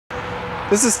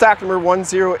This is stock number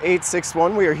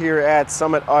 10861. We are here at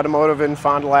Summit Automotive in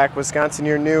Fond du Lac, Wisconsin,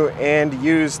 your new and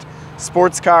used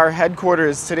sports car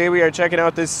headquarters. Today we are checking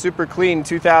out this super clean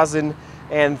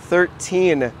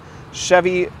 2013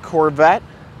 Chevy Corvette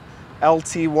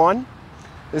Lt1.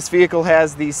 This vehicle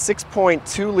has the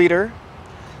 6.2 liter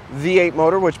V8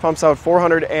 motor, which pumps out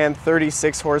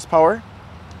 436 horsepower.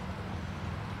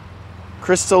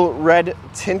 Crystal red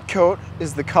tint coat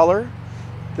is the color.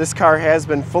 This car has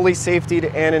been fully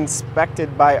safetied and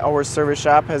inspected by our service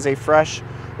shop, has a fresh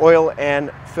oil and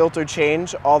filter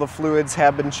change. All the fluids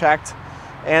have been checked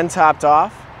and topped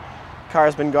off. Car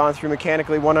has been gone through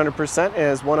mechanically 100% and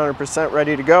is 100%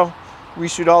 ready to go. We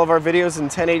shoot all of our videos in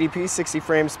 1080p, 60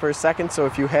 frames per second, so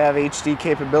if you have HD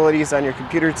capabilities on your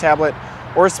computer, tablet,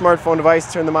 or smartphone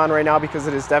device, turn them on right now, because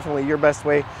it is definitely your best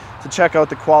way to check out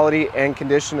the quality and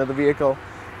condition of the vehicle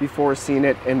before seeing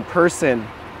it in person.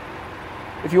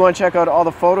 If you want to check out all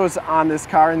the photos on this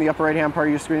car, in the upper right hand part of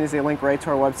your screen is a link right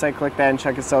to our website. Click that and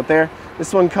check us out there.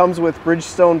 This one comes with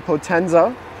Bridgestone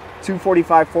Ponenza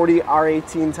 245/40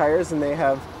 R18 tires, and they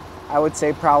have, I would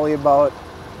say, probably about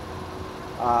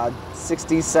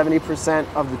 60-70%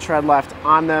 of the tread left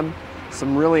on them.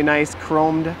 Some really nice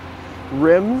chromed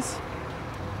rims.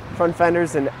 Front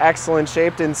fender's in excellent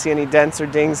shape, didn't see any dents or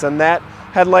dings on that.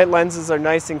 Headlight lenses are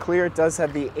nice and clear. It does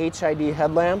have the HID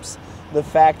headlamps, the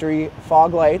factory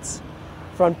fog lights.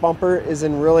 Front bumper is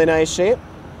in really nice shape.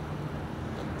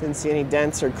 Didn't see any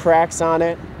dents or cracks on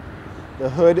it. The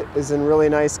hood is in really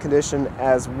nice condition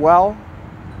as well.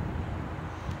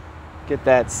 Get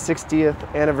that 60th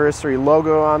anniversary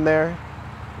logo on there.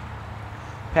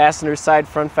 Passenger side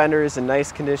front fender is in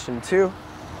nice condition too.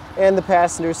 And the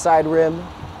passenger side rim,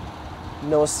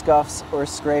 no scuffs or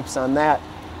scrapes on that.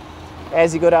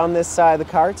 As you go down this side of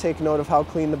the car, take note of how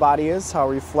clean the body is, how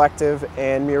reflective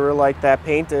and mirror-like that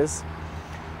paint is.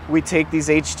 We take these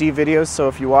HD videos, so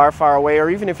if you are far away, or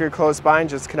even if you're close by and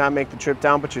just cannot make the trip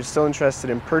down, but you're still interested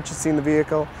in purchasing the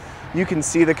vehicle, you can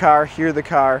see the car, hear the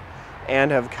car, and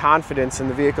have confidence in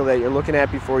the vehicle that you're looking at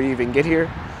before you even get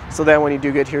here, so that when you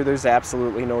do get here, there's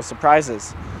absolutely no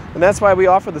surprises. And that's why we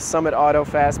offer the Summit Auto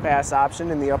Fast Pass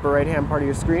option in the upper right-hand part of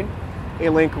your screen, a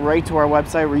link right to our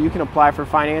website where you can apply for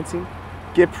financing,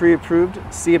 get pre-approved,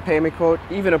 see a payment quote,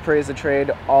 even appraise a trade,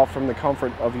 all from the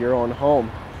comfort of your own home.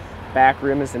 Back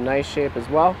rim is in nice shape as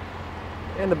well,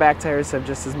 and the back tires have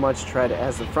just as much tread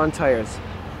as the front tires.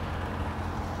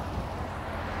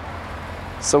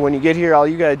 So when you get here, all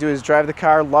you gotta do is drive the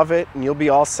car, love it, and you'll be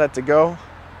all set to go.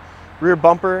 Rear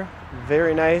bumper,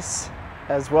 very nice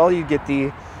as well. You get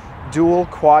the dual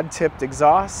quad-tipped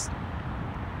exhaust.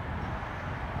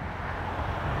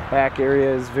 Back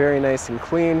area is very nice and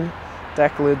clean.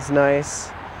 Deck lid's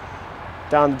nice.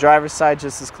 Down the driver's side,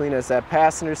 just as clean as that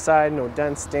passenger side. No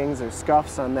dents, stings, or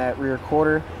scuffs on that rear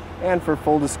quarter. And for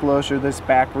full disclosure, this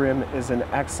back rim is in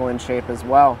excellent shape as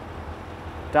well.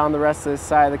 Down the rest of this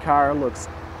side of the car looks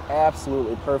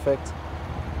absolutely perfect.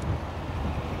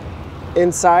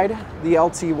 Inside, the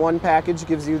Lt1 package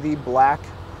gives you the black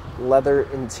leather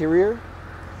interior.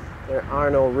 There are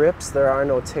no rips, there are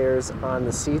no tears on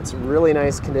the seats. Really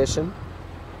nice condition.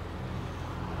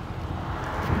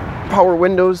 Power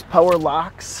windows, power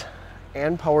locks,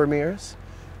 and power mirrors.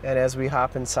 And as we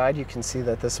hop inside, you can see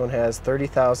that this one has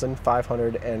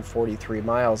 30,543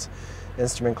 miles.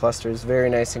 Instrument cluster is very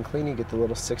nice and clean. You get the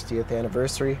little 60th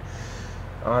anniversary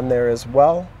on there as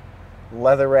well.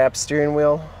 Leather wrapped steering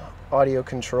wheel, audio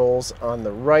controls on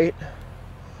the right.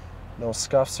 No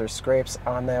scuffs or scrapes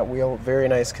on that wheel. Very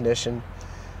nice condition.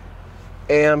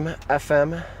 AM,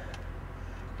 FM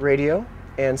radio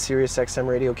and Sirius XM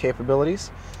radio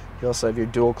capabilities. You also have your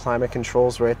dual climate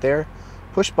controls right there.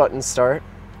 Push button start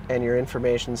and your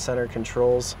information center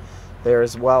controls there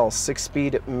as well.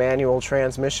 6-speed manual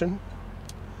transmission.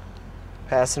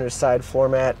 Passenger side floor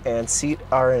mat and seat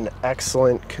are in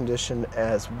excellent condition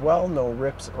as well. No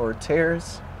rips or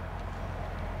tears.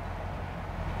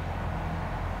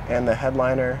 And the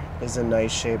headliner is in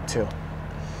nice shape too.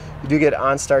 You do get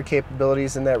Onstar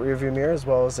capabilities in that rearview mirror, as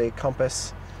well as a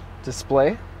compass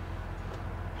display.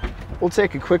 We'll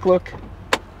take a quick look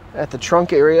at the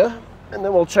trunk area, and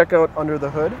then we'll check out under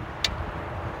the hood.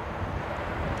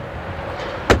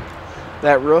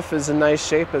 That roof is in nice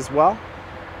shape as well.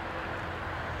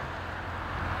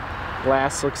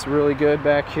 Glass looks really good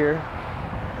back here.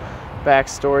 Back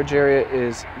storage area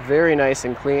is very nice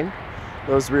and clean.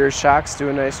 Those rear shocks do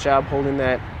a nice job holding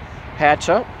that hatch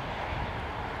up.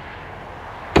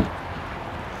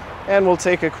 And we'll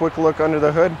take a quick look under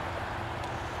the hood.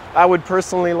 I would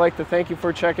personally like to thank you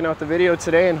for checking out the video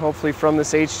today, and hopefully from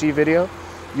this HD video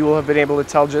you will have been able to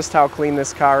tell just how clean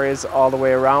this car is all the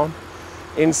way around.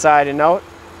 Inside and out,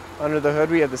 under the hood,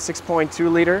 we have the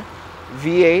 6.2 liter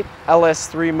V8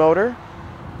 LS3 motor.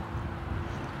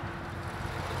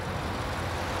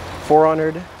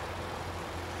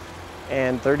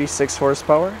 436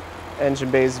 horsepower.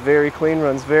 Engine bay is very clean,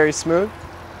 runs very smooth.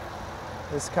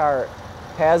 This car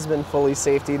has been fully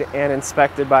safetied and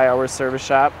inspected by our service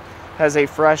shop. Has a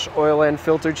fresh oil and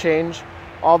filter change.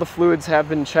 All the fluids have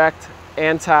been checked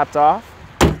and topped off.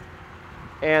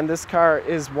 And this car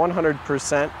is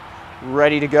 100%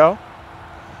 ready to go.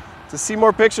 To see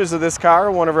more pictures of this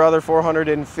car, one of our other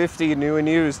 450 new and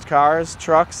used cars,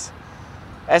 trucks,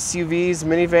 SUVs,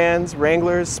 minivans,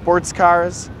 Wranglers, sports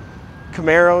cars,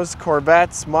 Camaros,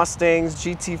 Corvettes, Mustangs,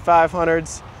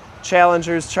 GT500s,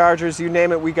 Challengers, Chargers, you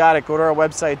name it, we got it. Go to our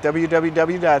website,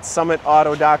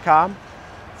 www.summitauto.com.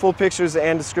 Full pictures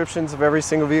and descriptions of every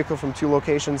single vehicle from 2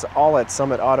 locations, all at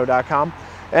summitauto.com.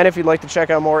 And if you'd like to check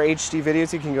out more HD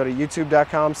videos, you can go to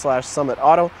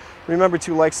youtube.com/summitauto. Remember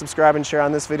to like, subscribe, and share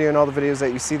on this video and all the videos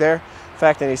that you see there. In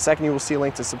fact, in a second you will see a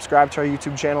link to subscribe to our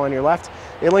YouTube channel on your left,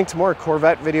 a link to more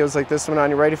Corvette videos like this one on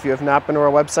your right. If you have not been to our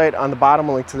website, on the bottom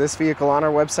a link to this vehicle on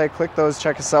our website. Click those,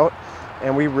 check us out,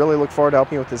 and we really look forward to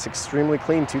helping you with this extremely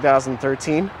clean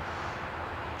 2013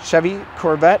 Chevy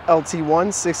Corvette Lt1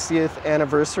 60th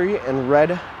anniversary and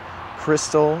red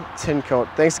crystal tint coat.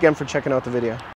 Thanks again for checking out the video.